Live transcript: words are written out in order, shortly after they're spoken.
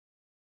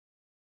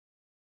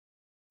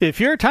If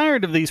you're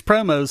tired of these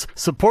promos,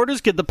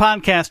 supporters get the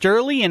podcast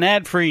early and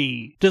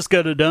ad-free. Just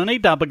go to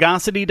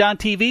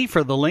donate.bogosity.tv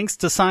for the links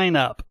to sign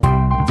up.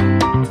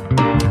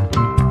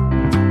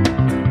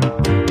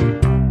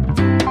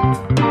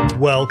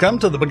 Welcome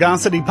to the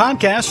Bogosity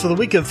Podcast for the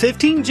week of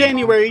 15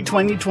 January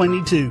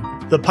 2022,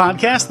 the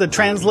podcast that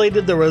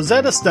translated the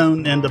Rosetta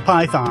Stone into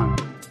Python.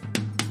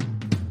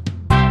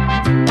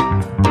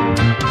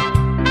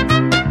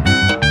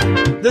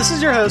 This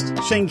is your host,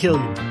 Shane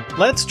Killian.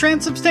 Let's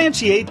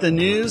transubstantiate the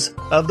news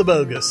of the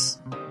bogus.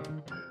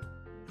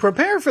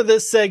 Prepare for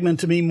this segment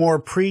to be more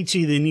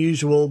preachy than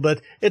usual,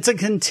 but it's a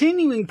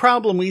continuing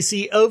problem we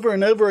see over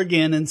and over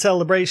again in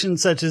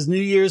celebrations such as New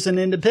Year's and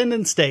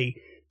Independence Day.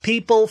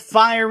 People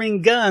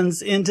firing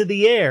guns into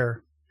the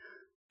air.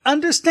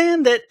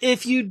 Understand that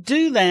if you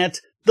do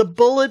that, the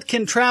bullet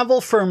can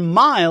travel for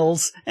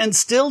miles and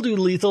still do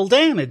lethal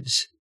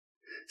damage.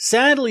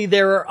 Sadly,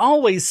 there are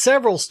always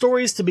several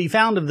stories to be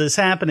found of this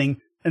happening,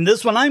 and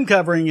this one I'm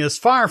covering is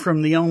far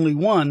from the only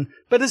one,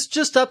 but it's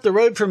just up the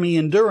road from me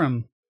in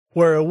Durham,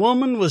 where a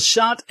woman was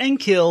shot and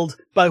killed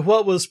by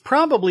what was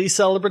probably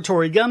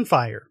celebratory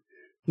gunfire.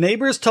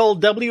 Neighbors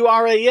told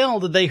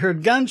WRAL that they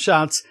heard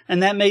gunshots,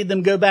 and that made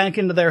them go back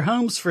into their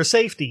homes for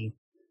safety.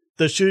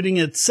 The shooting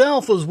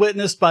itself was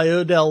witnessed by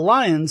Odell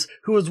Lyons,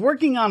 who was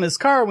working on his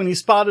car when he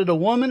spotted a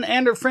woman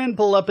and her friend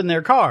pull up in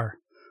their car.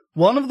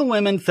 One of the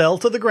women fell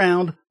to the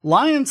ground.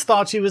 Lyons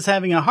thought she was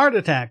having a heart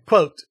attack.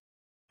 Quote,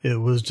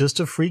 "It was just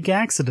a freak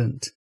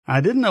accident.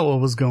 I didn't know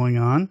what was going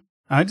on.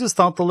 I just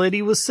thought the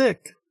lady was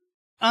sick."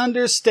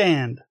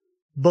 Understand,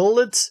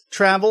 bullets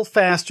travel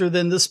faster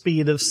than the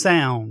speed of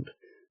sound.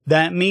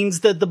 That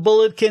means that the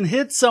bullet can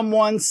hit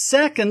someone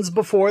seconds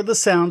before the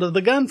sound of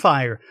the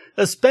gunfire,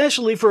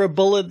 especially for a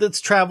bullet that's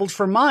traveled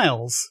for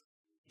miles.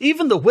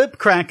 Even the whip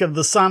crack of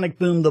the sonic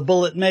boom the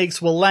bullet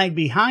makes will lag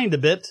behind a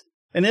bit,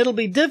 and it'll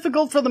be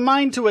difficult for the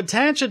mind to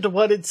attach it to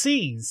what it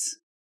sees.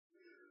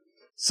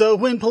 So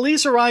when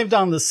police arrived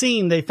on the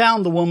scene, they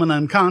found the woman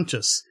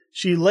unconscious.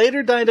 She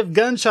later died of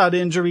gunshot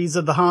injuries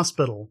at the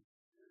hospital.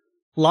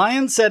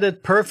 Lyons said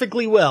it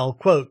perfectly well,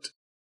 quote,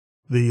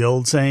 "The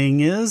old saying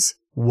is,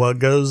 what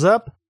goes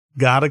up,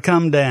 gotta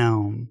come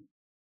down."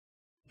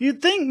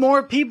 You'd think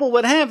more people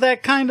would have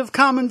that kind of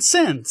common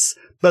sense,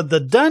 but the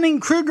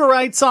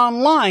Dunning-Krugerites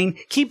online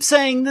keep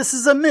saying this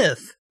is a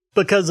myth,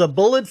 because a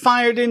bullet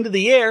fired into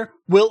the air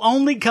will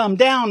only come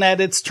down at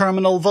its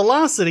terminal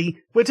velocity,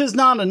 which is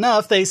not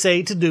enough, they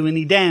say, to do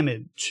any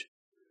damage.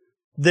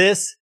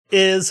 This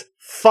is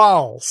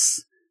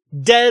false.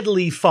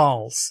 Deadly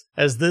false,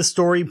 as this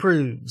story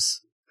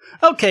proves.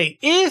 Okay,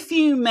 if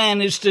you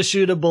manage to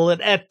shoot a bullet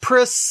at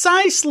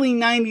precisely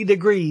 90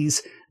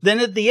 degrees, then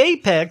at the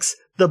apex,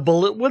 the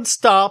bullet would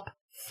stop,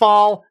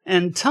 fall,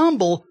 and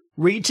tumble,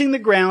 reaching the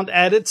ground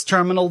at its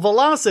terminal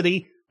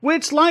velocity,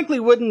 which likely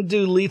wouldn't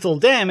do lethal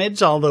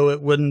damage, although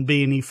it wouldn't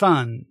be any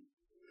fun.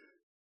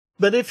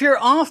 But if you're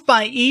off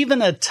by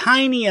even a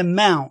tiny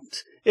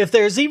amount, if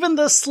there's even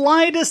the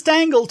slightest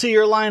angle to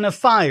your line of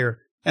fire,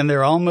 and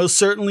there almost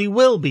certainly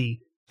will be,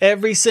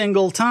 every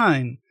single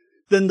time,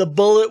 then the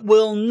bullet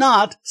will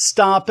not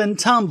stop and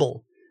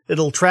tumble.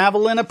 It'll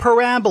travel in a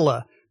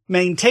parabola,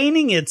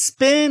 maintaining its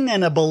spin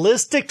and a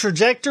ballistic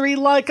trajectory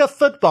like a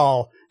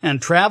football,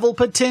 and travel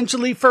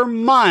potentially for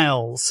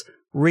miles,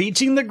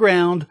 reaching the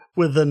ground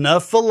with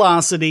enough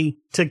velocity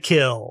to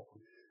kill.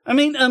 I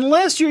mean,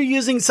 unless you're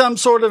using some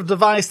sort of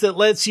device that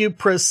lets you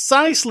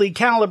precisely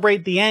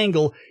calibrate the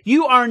angle,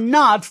 you are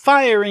not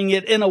firing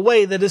it in a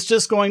way that is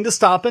just going to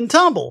stop and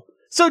tumble.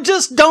 So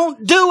just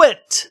don't do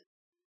it!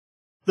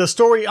 The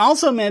story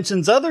also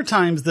mentions other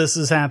times this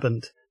has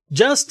happened.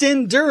 Just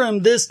in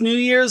Durham this New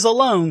Year's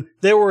alone,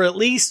 there were at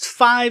least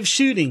 5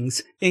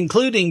 shootings,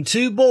 including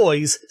 2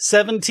 boys,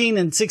 17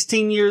 and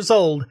 16 years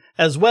old,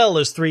 as well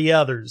as 3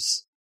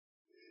 others.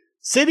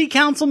 City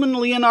Councilman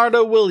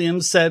Leonardo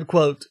Williams said,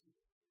 quote,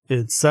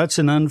 "It's such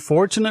an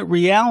unfortunate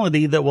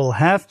reality that will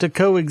have to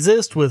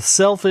coexist with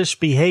selfish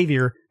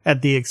behavior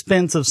at the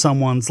expense of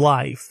someone's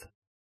life."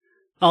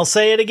 I'll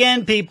say it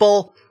again,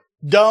 people.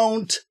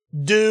 Don't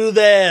do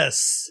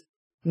this.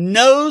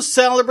 No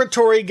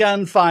celebratory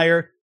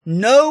gunfire.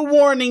 No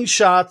warning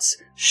shots.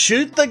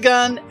 Shoot the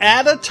gun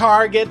at a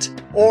target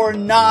or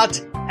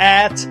not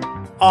at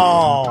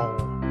all.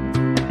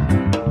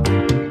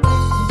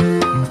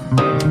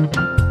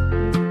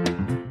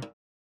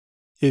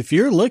 If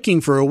you're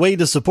looking for a way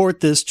to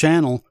support this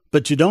channel,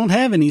 but you don't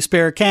have any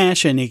spare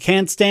cash and you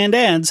can't stand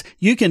ads,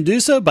 you can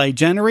do so by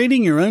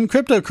generating your own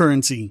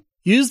cryptocurrency.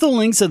 Use the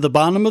links at the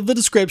bottom of the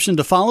description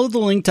to follow the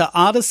link to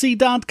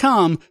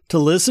Odyssey.com to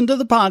listen to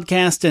the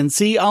podcast and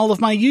see all of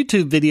my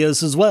YouTube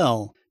videos as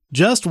well.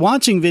 Just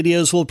watching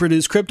videos will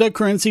produce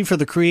cryptocurrency for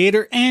the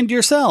creator and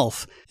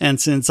yourself. And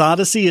since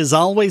Odyssey is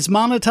always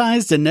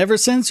monetized and never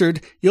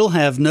censored, you'll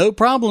have no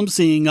problem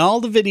seeing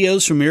all the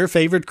videos from your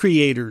favorite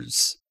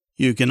creators.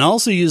 You can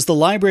also use the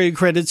library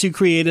credits you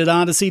create at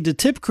Odyssey to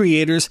tip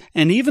creators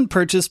and even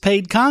purchase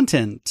paid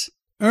content.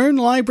 Earn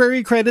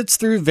library credits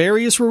through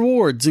various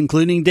rewards,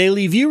 including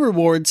daily view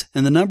rewards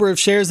and the number of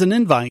shares and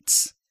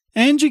invites.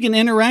 And you can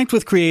interact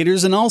with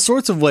creators in all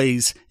sorts of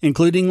ways,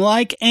 including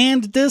like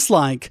and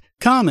dislike,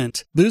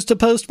 comment, boost a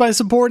post by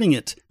supporting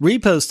it,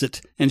 repost it,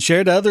 and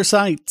share to other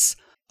sites,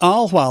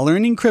 all while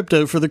earning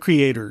crypto for the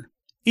creator.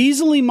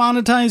 Easily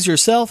monetize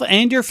yourself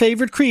and your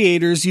favorite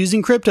creators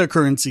using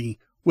cryptocurrency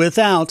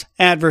without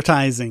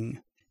advertising.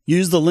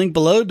 Use the link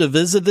below to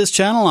visit this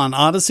channel on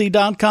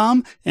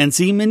Odyssey.com and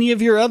see many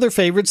of your other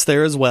favorites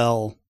there as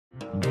well.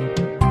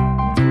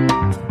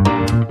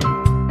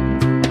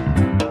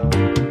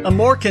 A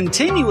more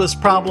continuous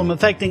problem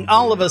affecting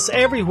all of us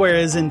everywhere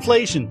is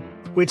inflation,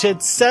 which hit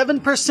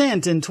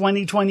 7% in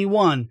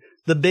 2021,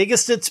 the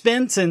biggest it's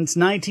been since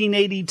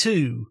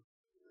 1982.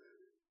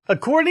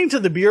 According to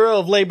the Bureau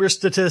of Labor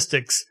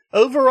Statistics,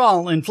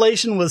 overall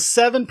inflation was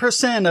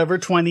 7% over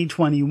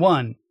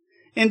 2021.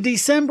 In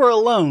December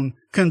alone,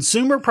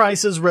 consumer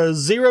prices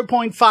rose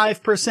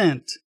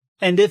 0.5%.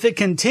 And if it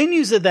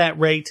continues at that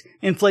rate,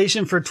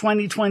 inflation for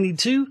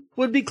 2022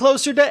 would be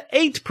closer to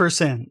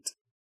 8%.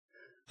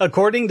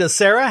 According to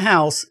Sarah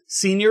House,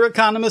 senior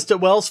economist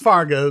at Wells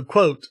Fargo,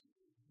 quote,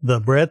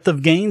 "The breadth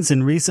of gains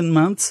in recent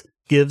months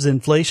gives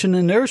inflation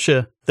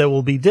inertia that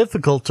will be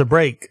difficult to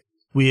break.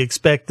 We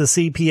expect the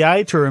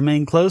CPI to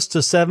remain close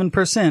to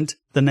 7%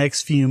 the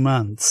next few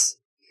months."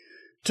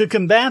 To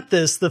combat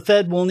this, the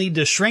Fed will need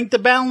to shrink the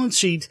balance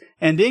sheet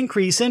and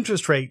increase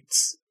interest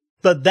rates.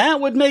 But that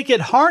would make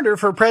it harder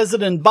for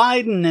President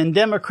Biden and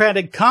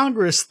Democratic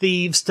Congress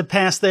thieves to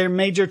pass their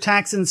major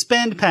tax and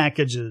spend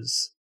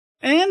packages.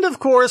 And of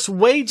course,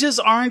 wages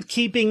aren't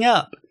keeping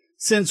up.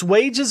 Since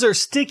wages are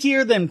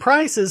stickier than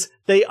prices,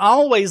 they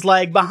always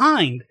lag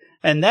behind.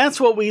 And that's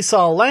what we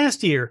saw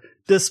last year.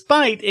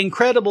 Despite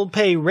incredible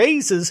pay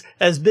raises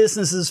as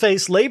businesses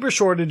face labor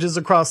shortages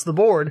across the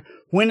board,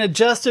 when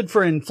adjusted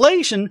for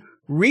inflation,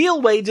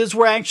 real wages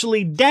were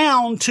actually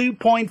down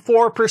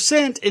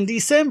 2.4% in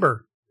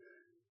December.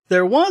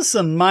 There was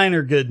some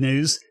minor good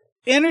news.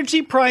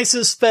 Energy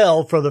prices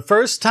fell for the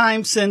first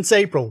time since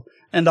April,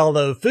 and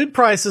although food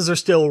prices are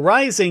still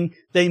rising,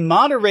 they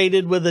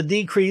moderated with a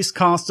decreased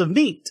cost of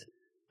meat.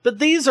 But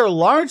these are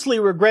largely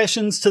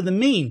regressions to the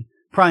mean,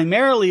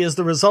 primarily as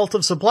the result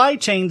of supply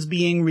chains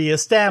being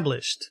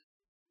reestablished.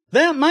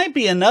 That might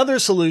be another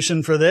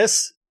solution for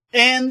this.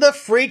 And the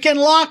freaking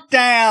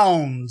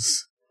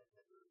lockdowns!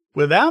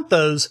 Without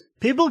those,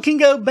 people can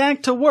go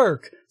back to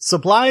work,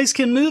 supplies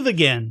can move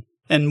again,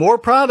 and more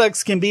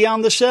products can be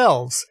on the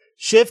shelves,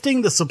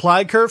 shifting the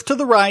supply curve to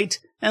the right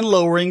and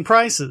lowering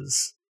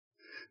prices.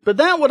 But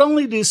that would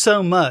only do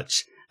so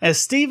much. As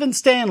Stephen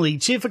Stanley,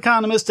 chief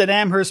economist at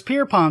Amherst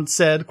Pierpont,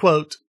 said,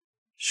 quote,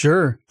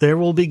 "Sure, there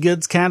will be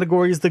goods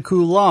categories that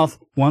cool off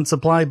once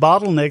supply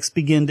bottlenecks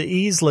begin to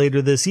ease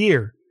later this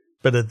year.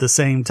 But at the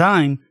same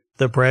time,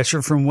 the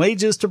pressure from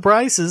wages to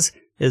prices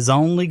is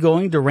only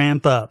going to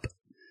ramp up."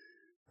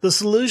 The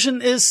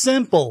solution is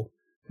simple.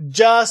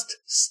 Just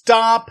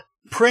stop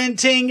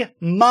printing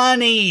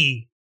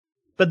money.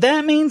 But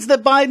that means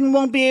that Biden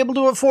won't be able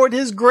to afford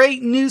his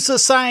great new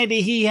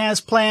society he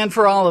has planned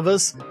for all of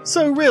us.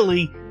 So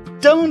really,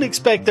 don't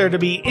expect there to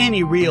be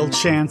any real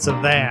chance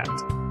of that.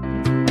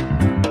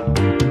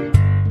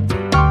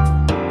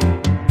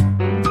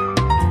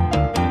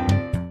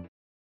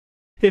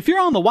 If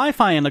you're on the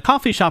Wi-Fi in a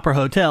coffee shop or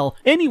hotel,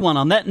 anyone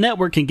on that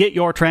network can get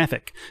your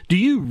traffic. Do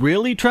you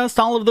really trust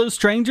all of those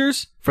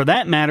strangers? For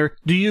that matter,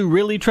 do you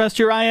really trust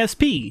your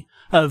ISP?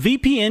 A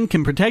VPN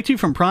can protect you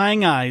from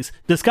prying eyes,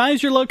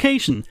 disguise your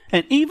location,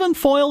 and even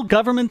foil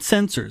government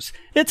censors.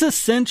 It's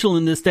essential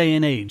in this day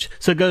and age,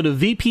 so go to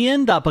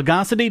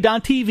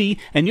vpn.bogosity.tv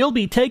and you'll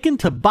be taken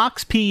to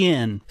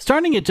BoxPN.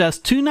 Starting at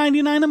just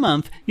 $2.99 a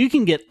month, you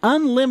can get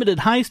unlimited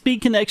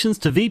high-speed connections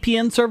to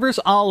VPN servers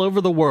all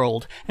over the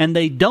world, and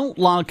they don't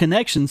log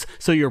connections,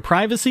 so your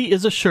privacy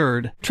is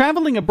assured.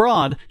 Traveling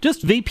abroad,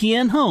 just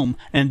VPN home,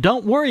 and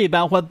don't worry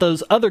about what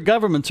those other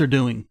governments are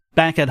doing.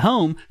 Back at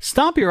home,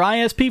 stop your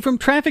ISP from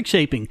traffic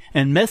shaping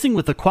and messing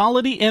with the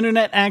quality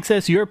internet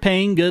access you're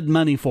paying good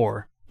money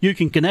for. You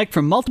can connect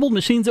from multiple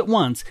machines at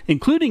once,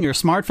 including your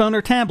smartphone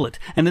or tablet,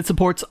 and it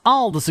supports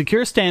all the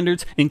secure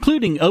standards,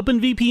 including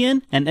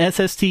OpenVPN and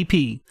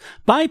SSTP.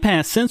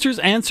 Bypass censors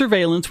and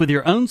surveillance with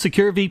your own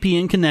secure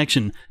VPN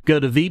connection. Go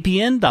to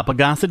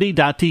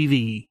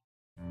vpn.bogosity.tv.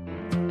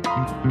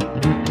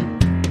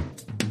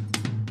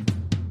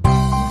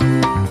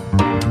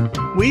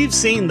 We've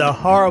seen the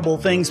horrible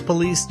things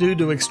police do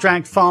to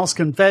extract false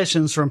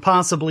confessions from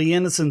possibly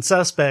innocent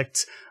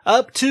suspects,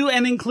 up to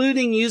and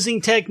including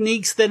using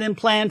techniques that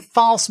implant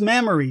false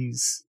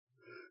memories.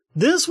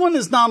 This one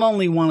is not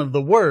only one of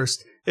the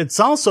worst, it's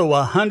also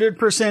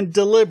 100%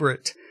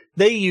 deliberate.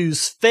 They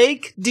use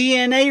fake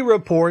DNA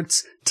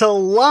reports to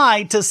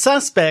lie to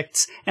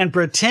suspects and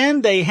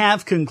pretend they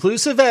have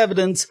conclusive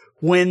evidence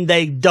when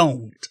they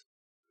don't.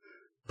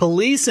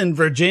 Police in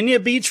Virginia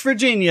Beach,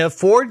 Virginia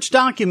forged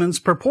documents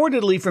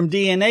purportedly from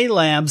DNA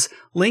labs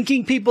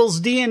linking people's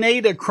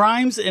DNA to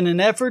crimes in an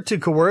effort to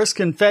coerce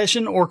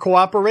confession or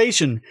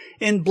cooperation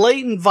in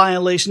blatant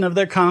violation of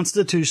their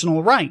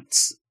constitutional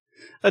rights.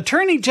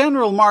 Attorney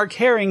General Mark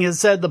Herring has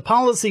said the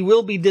policy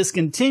will be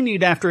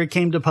discontinued after it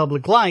came to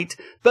public light,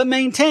 but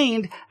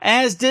maintained,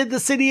 as did the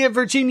city of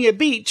Virginia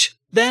Beach,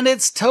 that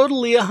it's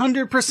totally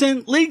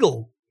 100%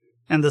 legal.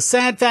 And the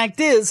sad fact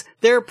is,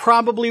 they're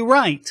probably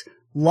right.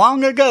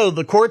 Long ago,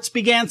 the courts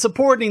began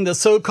supporting the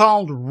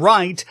so-called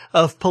right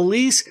of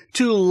police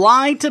to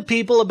lie to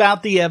people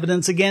about the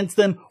evidence against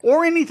them,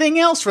 or anything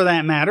else for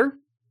that matter.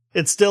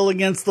 It's still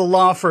against the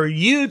law for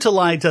you to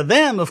lie to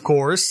them, of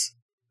course.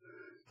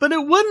 But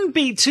it wouldn't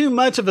be too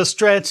much of a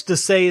stretch to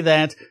say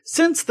that,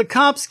 since the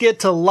cops get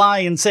to lie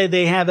and say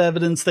they have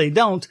evidence they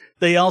don't,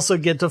 they also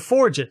get to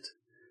forge it.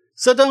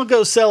 So don't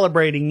go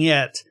celebrating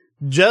yet.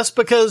 Just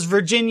because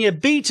Virginia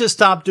Beach has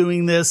stopped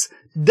doing this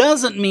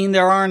doesn't mean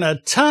there aren't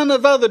a ton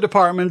of other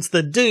departments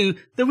that do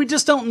that we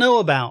just don't know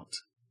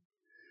about.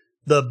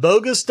 The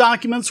bogus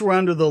documents were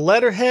under the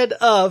letterhead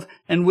of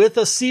and with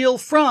a seal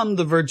from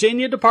the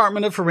Virginia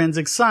Department of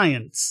Forensic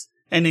Science,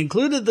 and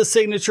included the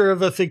signature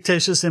of a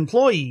fictitious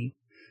employee.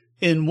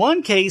 In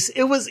one case,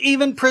 it was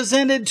even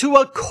presented to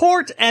a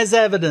court as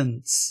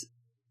evidence.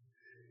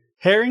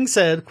 Herring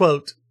said,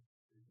 quote,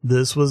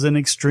 "This was an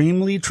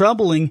extremely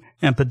troubling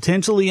and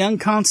potentially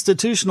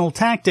unconstitutional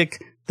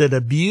tactic that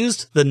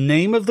abused the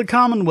name of the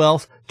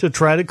Commonwealth to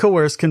try to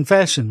coerce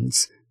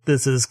confessions.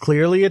 This is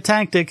clearly a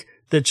tactic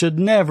that should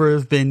never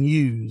have been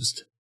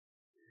used."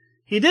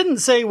 He didn't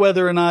say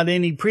whether or not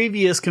any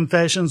previous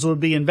confessions would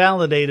be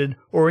invalidated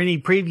or any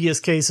previous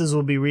cases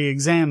will be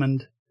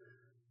re-examined.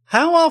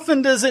 How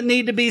often does it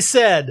need to be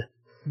said?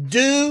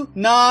 Do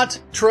not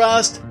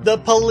trust the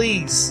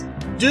police.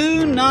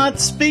 Do not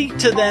speak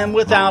to them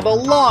without a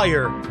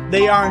lawyer.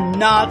 They are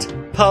not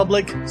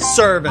public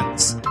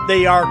servants.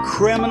 They are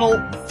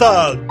criminal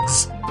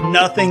thugs.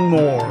 Nothing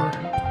more.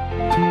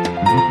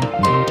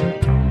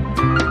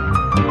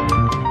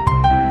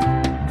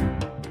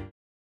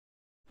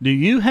 Do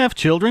you have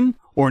children,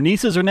 or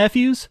nieces or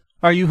nephews?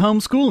 Are you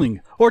homeschooling,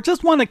 or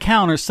just want to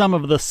counter some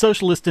of the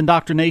socialist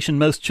indoctrination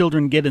most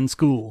children get in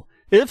school?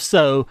 If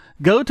so,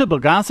 go to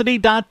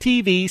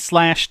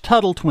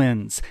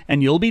Bogosity.tv/TuttleTwins,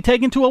 and you'll be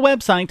taken to a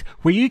website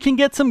where you can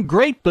get some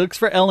great books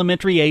for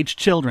elementary-aged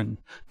children.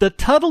 The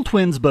Tuttle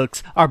Twins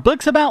books are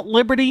books about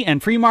liberty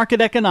and free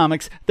market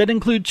economics that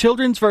include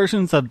children's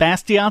versions of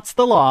Bastiat's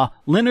The Law,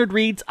 Leonard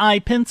Read's I,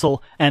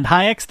 Pencil, and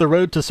Hayek's The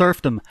Road to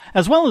Serfdom,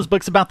 as well as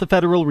books about the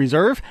Federal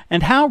Reserve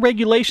and how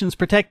regulations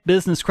protect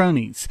business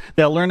cronies.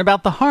 They'll learn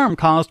about the harm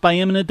caused by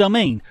eminent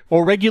domain,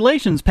 or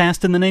regulations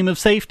passed in the name of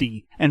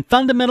safety, and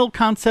fundamental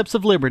concepts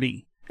of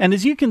liberty. And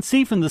as you can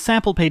see from the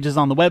sample pages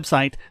on the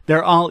website,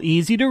 they're all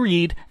easy to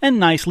read and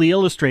nicely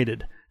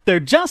illustrated. They're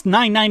just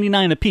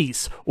 $9.99 a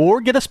piece, or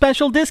get a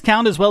special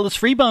discount as well as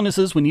free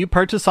bonuses when you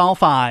purchase all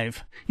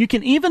 5. You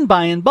can even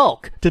buy in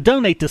bulk to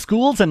donate to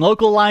schools and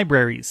local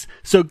libraries.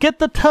 So get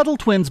the Tuttle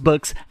Twins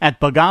books at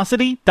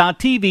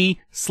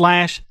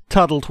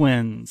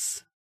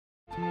Bogosity.tv/TuttleTwins.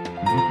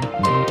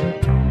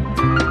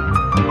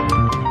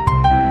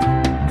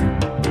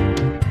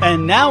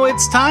 And now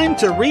it's time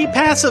to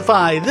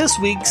repacify this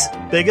week's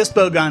biggest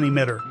bogon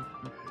emitter.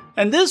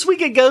 And this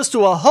week it goes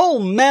to a whole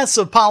mess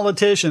of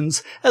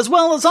politicians, as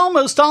well as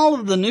almost all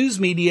of the news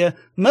media,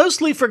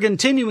 mostly for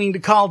continuing to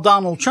call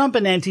Donald Trump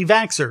an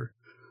anti-vaxxer.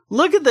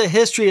 Look at the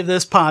history of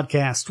this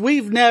podcast.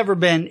 We've never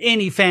been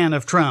any fan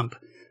of Trump,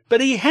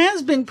 but he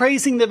has been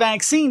praising the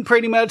vaccine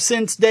pretty much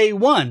since day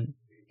one.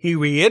 He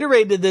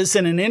reiterated this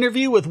in an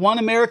interview with One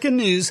American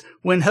News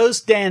when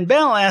host Dan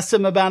Bell asked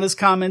him about his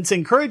comments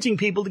encouraging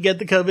people to get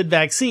the COVID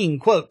vaccine.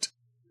 Quote,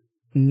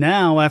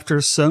 "Now, after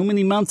so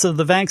many months of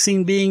the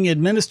vaccine being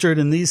administered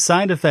and these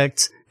side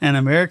effects and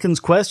Americans'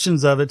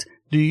 questions of it,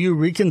 do you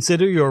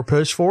reconsider your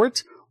push for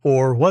it?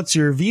 Or what's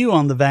your view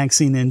on the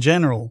vaccine in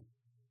general?"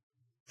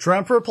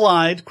 Trump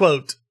replied,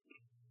 quote,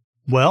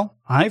 "Well,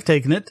 I've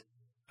taken it.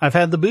 I've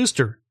had the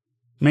booster.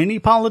 Many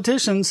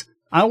politicians,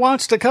 I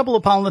watched a couple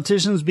of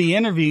politicians be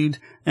interviewed,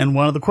 and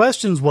one of the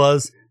questions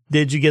was,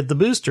 did you get the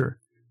booster?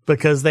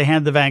 Because they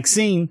had the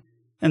vaccine,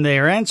 and they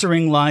are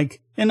answering like,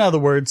 in other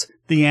words,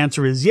 the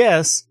answer is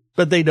yes,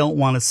 but they don't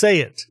want to say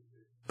it.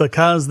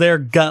 Because they're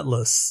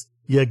gutless.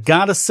 You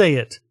gotta say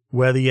it.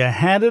 Whether you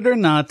had it or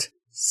not,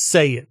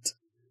 say it.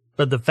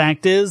 But the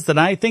fact is that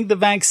I think the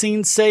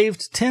vaccine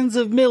saved tens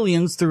of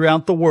millions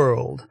throughout the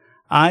world.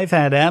 I've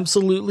had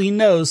absolutely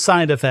no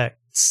side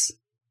effects."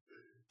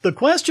 The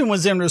question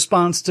was in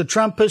response to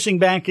Trump pushing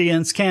back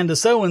against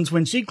Candace Owens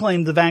when she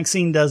claimed the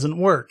vaccine doesn't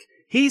work.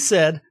 He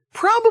said,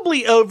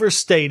 probably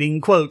overstating,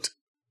 quote,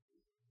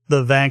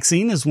 "The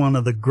vaccine is one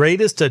of the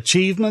greatest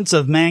achievements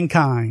of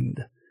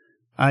mankind.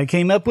 I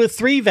came up with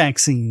 3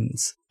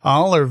 vaccines.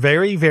 All are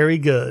very, very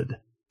good.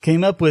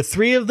 Came up with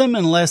 3 of them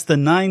in less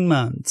than 9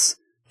 months.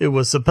 It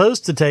was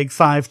supposed to take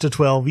 5 to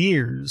 12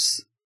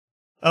 years.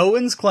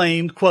 Owens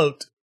claimed,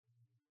 quote,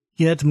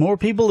 "Yet more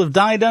people have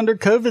died under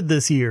COVID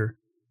this year.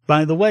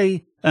 By the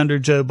way, under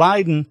Joe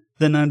Biden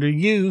than under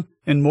you,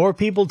 and more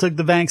people took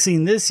the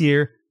vaccine this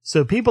year,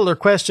 so people are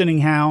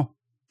questioning how."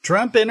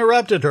 Trump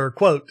interrupted her,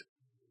 quote,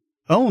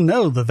 "Oh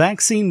no, the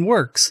vaccine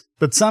works,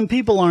 but some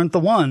people aren't the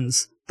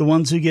ones. The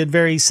ones who get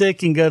very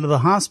sick and go to the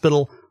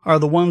hospital are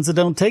the ones that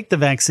don't take the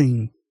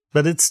vaccine.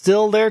 But it's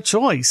still their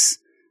choice.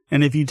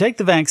 And if you take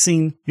the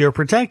vaccine, you're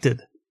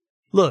protected.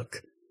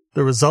 Look,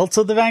 the results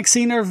of the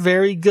vaccine are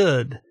very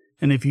good.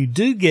 And if you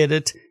do get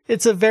it,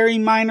 it's a very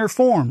minor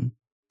form.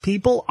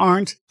 People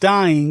aren't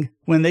dying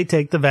when they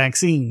take the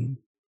vaccine.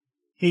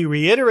 He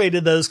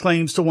reiterated those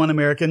claims to One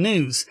American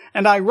News,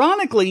 and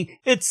ironically,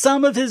 it's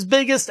some of his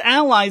biggest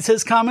allies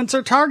his comments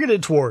are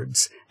targeted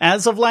towards.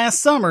 As of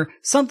last summer,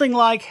 something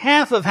like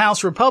half of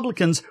House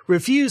Republicans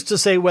refused to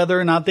say whether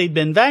or not they'd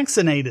been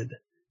vaccinated.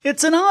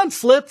 It's an odd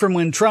flip from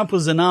when Trump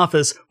was in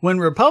office, when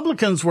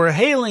Republicans were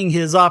hailing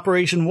his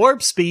Operation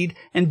Warp Speed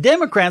and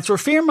Democrats were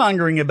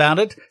fear-mongering about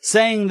it,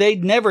 saying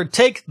they'd never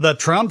take the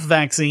Trump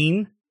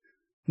vaccine.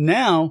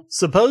 Now,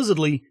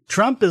 supposedly,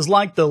 Trump is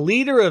like the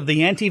leader of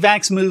the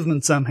anti-vax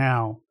movement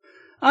somehow.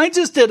 I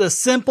just did a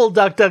simple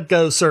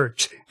DuckDuckGo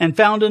search and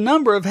found a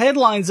number of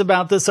headlines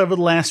about this over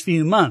the last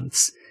few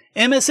months.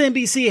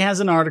 MSNBC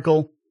has an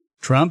article,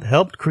 Trump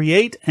helped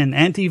create an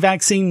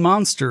anti-vaccine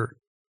monster.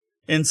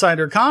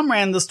 Insider.com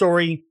ran the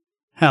story,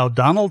 How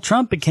Donald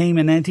Trump Became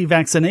an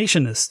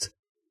Anti-Vaccinationist.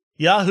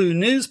 Yahoo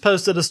News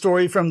posted a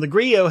story from the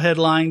Grio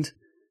headlined,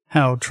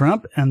 How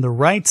Trump and the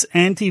right's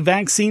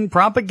anti-vaccine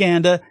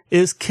propaganda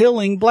is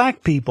killing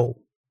black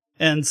people.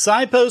 And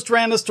SciPost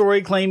ran a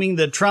story claiming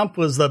that Trump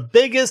was the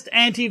biggest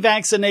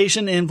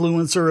anti-vaccination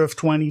influencer of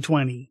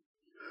 2020.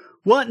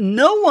 What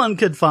no one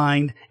could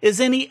find is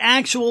any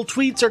actual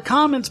tweets or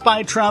comments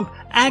by Trump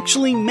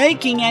actually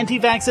making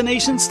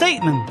anti-vaccination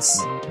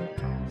statements.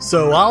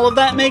 So all of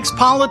that makes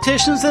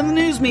politicians and the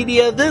news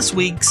media this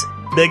week's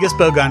biggest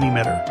bogon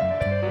emitter.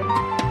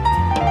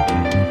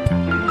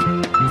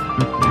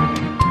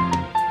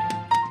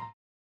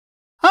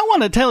 I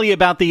want to tell you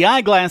about the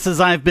eyeglasses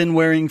I've been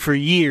wearing for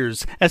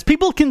years. As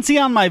people can see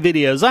on my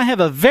videos, I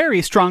have a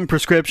very strong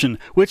prescription,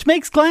 which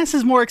makes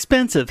glasses more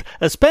expensive,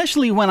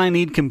 especially when I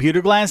need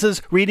computer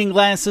glasses, reading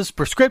glasses,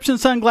 prescription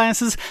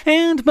sunglasses,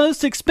 and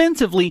most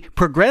expensively,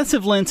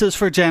 progressive lenses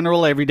for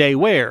general everyday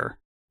wear.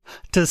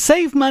 To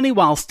save money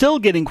while still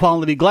getting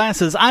quality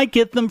glasses, I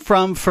get them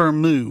from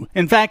Firmoo.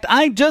 In fact,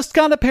 I just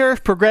got a pair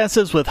of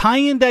progressives with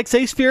high-index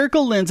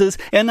aspherical lenses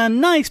and a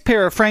nice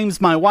pair of frames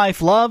my wife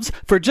loves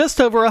for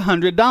just over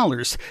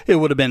 $100. It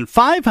would have been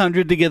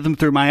 $500 to get them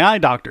through my eye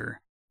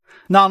doctor.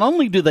 Not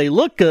only do they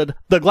look good,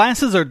 the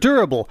glasses are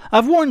durable.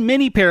 I've worn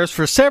many pairs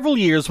for several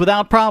years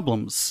without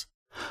problems.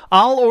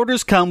 All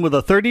orders come with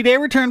a 30-day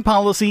return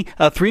policy,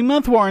 a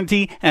 3-month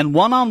warranty, and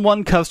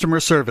one-on-one customer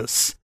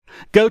service.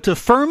 Go to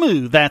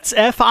Firmoo, that's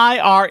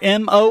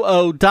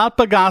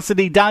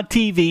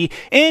FIRMOO.Bogosity.tv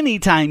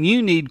anytime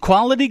you need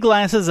quality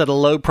glasses at a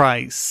low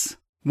price.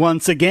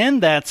 Once again,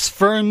 that's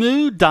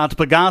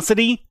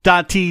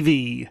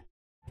Firmoo.Bogosity.tv.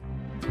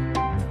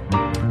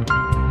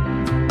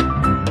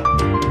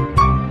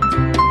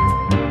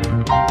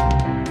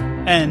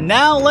 And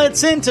now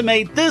let's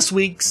intimate this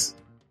week's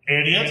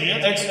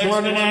Idiot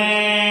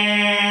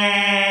Extraordinaire.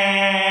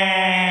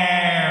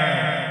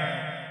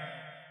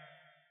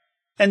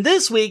 And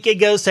this week it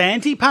goes to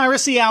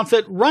anti-piracy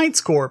outfit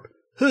Rights Corp,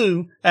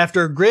 who,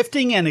 after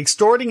grifting and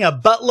extorting a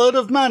buttload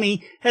of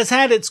money, has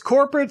had its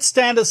corporate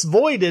status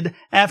voided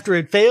after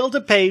it failed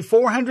to pay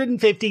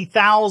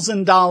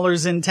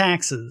 $450,000 in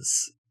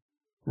taxes.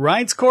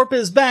 Rights Corp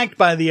is backed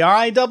by the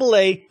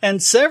RIAA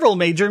and several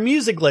major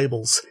music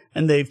labels,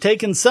 and they've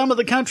taken some of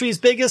the country's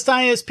biggest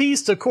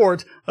ISPs to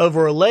court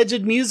over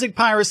alleged music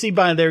piracy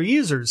by their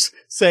users,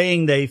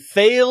 saying they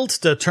failed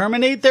to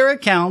terminate their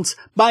accounts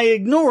by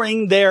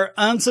ignoring their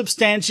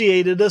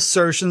unsubstantiated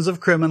assertions of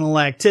criminal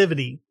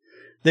activity.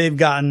 They've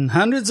gotten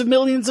hundreds of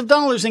millions of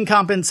dollars in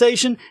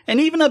compensation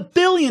and even $1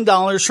 billion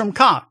from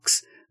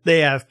Cox.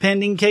 They have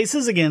pending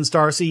cases against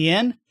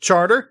RCN,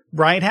 Charter,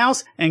 Bright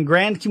House, and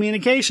Grand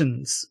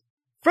Communications.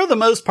 For the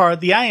most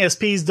part, the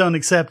ISPs don't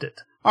accept it.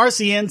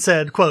 RCN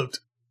said, quote,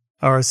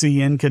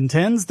 RCN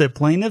contends that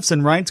plaintiffs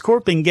and Rights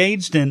Corp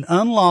engaged in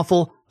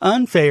unlawful,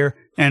 unfair,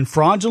 and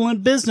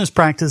fraudulent business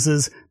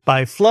practices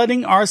by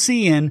flooding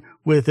RCN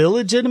with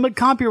illegitimate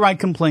copyright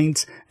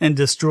complaints and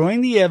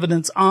destroying the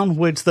evidence on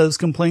which those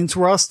complaints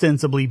were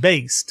ostensibly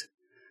based.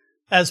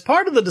 As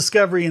part of the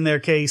discovery in their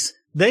case,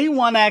 they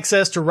want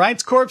access to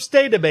Rights Corp's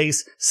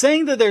database,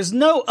 saying that there's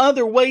no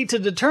other way to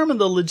determine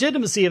the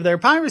legitimacy of their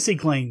piracy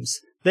claims.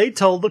 They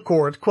told the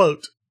court,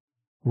 quote,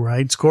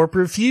 Rights Corp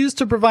refused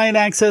to provide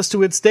access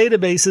to its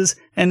databases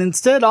and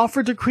instead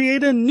offered to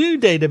create a new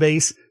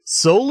database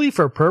solely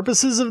for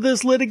purposes of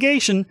this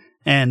litigation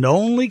and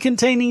only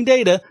containing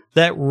data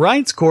that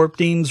Rights Corp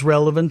deems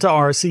relevant to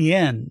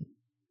RCN.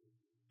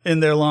 In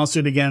their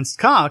lawsuit against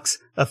Cox,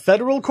 a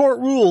federal court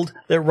ruled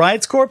that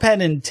Rights Corp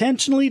had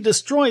intentionally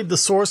destroyed the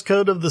source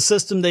code of the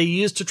system they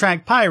used to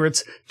track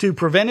pirates to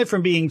prevent it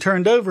from being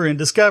turned over in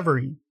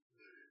discovery.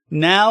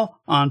 Now,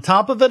 on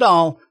top of it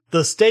all,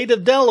 the state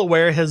of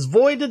Delaware has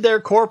voided their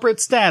corporate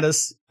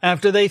status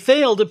after they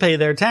failed to pay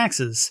their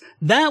taxes.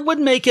 That would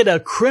make it a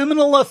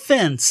criminal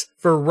offense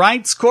for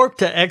Rights Corp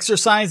to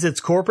exercise its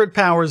corporate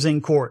powers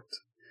in court.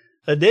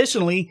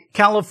 Additionally,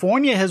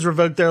 California has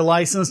revoked their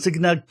license to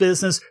conduct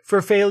business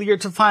for failure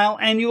to file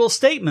annual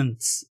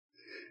statements.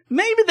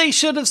 Maybe they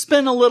should have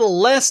spent a little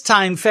less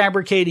time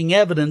fabricating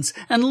evidence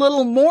and a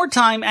little more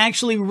time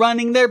actually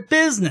running their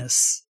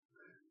business.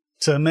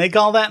 To make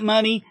all that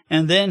money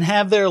and then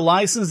have their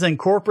license and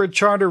corporate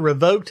charter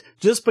revoked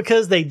just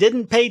because they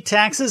didn't pay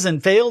taxes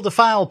and failed to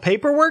file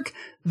paperwork?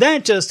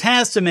 That just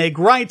has to make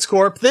Rights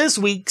Corp this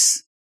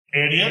week's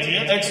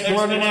Idiot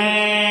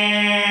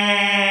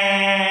Extraordinaire!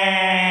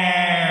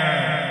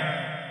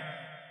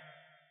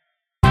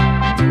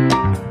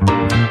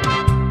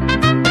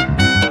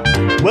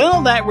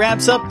 Well, that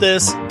wraps up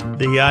this.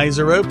 The eyes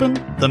are open,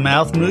 the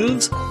mouth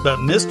moves, but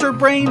Mr.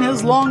 Brain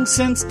has long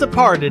since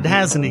departed,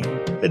 hasn't he?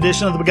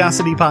 Edition of the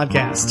Bogosity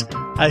podcast.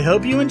 I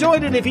hope you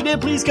enjoyed it. If you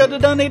did, please go to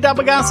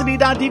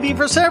donate.bogosity.tv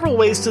for several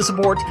ways to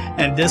support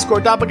and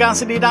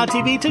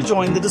discord.bogosity.tv to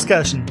join the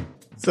discussion.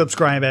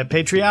 Subscribe at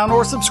Patreon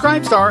or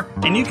Subscribestar,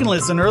 and you can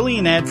listen early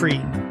and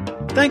ad-free.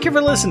 Thank you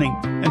for listening.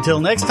 Until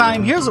next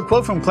time, here's a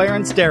quote from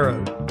Clarence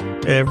Darrow.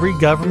 Every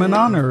government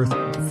on earth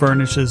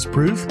furnishes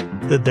proof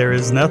that there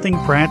is nothing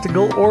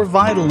practical or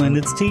vital in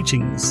its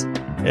teachings.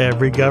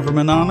 Every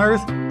government on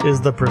earth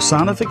is the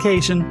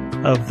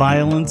personification of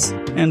violence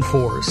and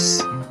force.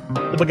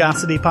 The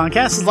Bogosity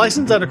podcast is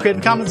licensed under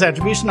Creative Commons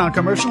Attribution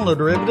Non-Commercial No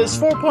Derivatives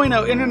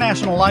 4.0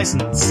 International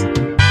License.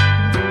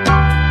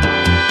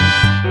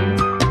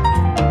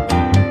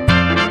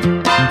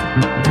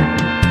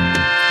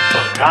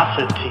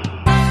 Bogosity.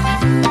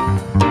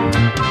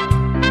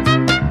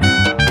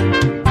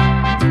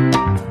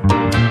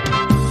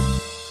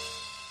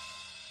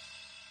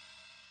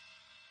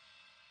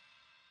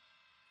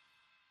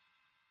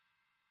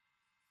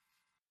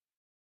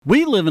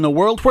 We live in a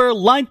world where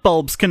light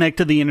bulbs connect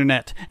to the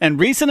internet, and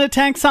recent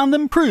attacks on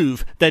them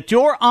prove that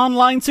your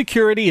online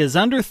security is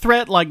under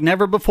threat like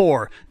never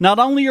before. Not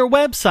only your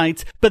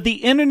websites, but the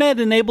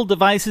internet-enabled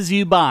devices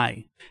you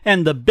buy.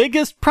 And the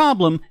biggest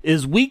problem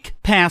is weak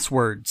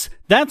passwords.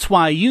 That's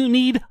why you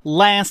need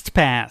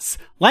LastPass.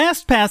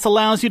 LastPass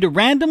allows you to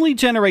randomly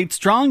generate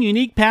strong,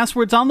 unique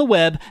passwords on the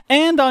web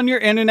and on your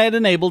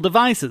internet-enabled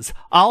devices,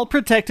 all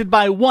protected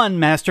by one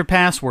master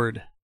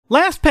password.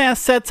 LastPass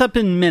sets up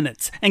in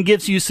minutes and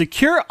gives you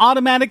secure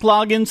automatic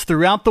logins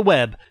throughout the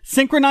web,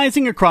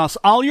 synchronizing across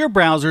all your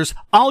browsers,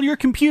 all your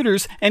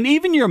computers, and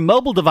even your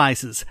mobile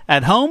devices,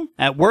 at home,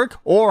 at work,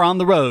 or on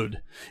the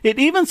road. It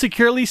even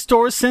securely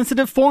stores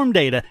sensitive form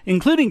data,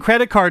 including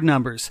credit card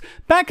numbers,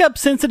 backup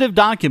sensitive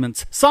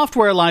documents,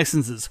 software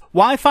licenses,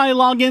 Wi-Fi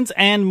logins,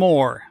 and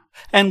more.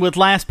 And with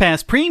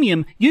LastPass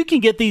Premium, you can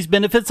get these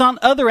benefits on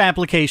other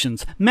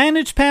applications,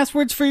 manage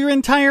passwords for your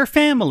entire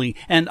family,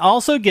 and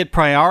also get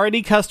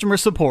priority customer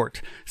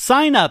support.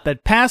 Sign up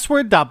at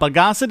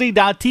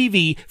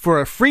password.bogosity.tv for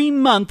a free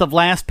month of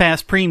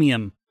LastPass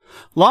Premium.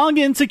 Log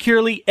in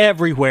securely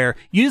everywhere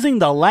using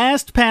the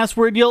last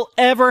password you'll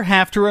ever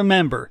have to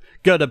remember.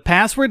 Go to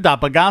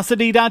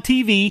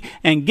password.bogosity.tv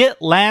and get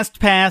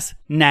LastPass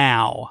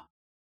now.